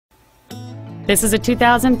This is a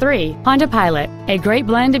 2003 Honda Pilot, a great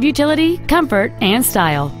blend of utility, comfort, and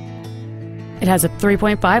style. It has a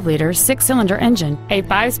 3.5-liter 6-cylinder engine, a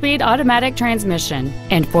 5-speed automatic transmission,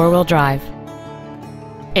 and 4-wheel drive.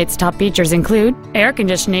 Its top features include air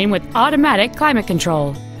conditioning with automatic climate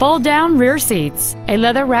control, fold-down rear seats, a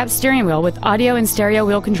leather-wrapped steering wheel with audio and stereo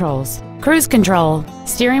wheel controls, cruise control,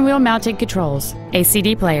 steering wheel mounted controls, a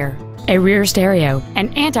CD player, a rear stereo,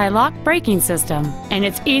 an anti-lock braking system, and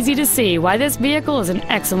it's easy to see why this vehicle is an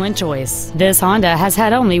excellent choice. This Honda has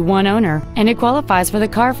had only one owner, and it qualifies for the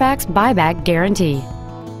Carfax buyback guarantee.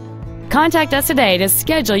 Contact us today to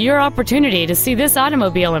schedule your opportunity to see this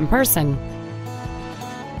automobile in person.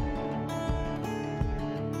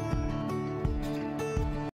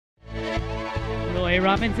 Roy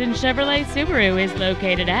Robinson Chevrolet Subaru is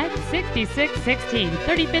located at 6616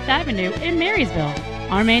 35th Avenue in Marysville.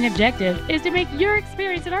 Our main objective is to make your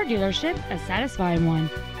experience at our dealership a satisfying one,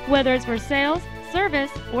 whether it's for sales,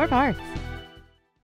 service, or parts.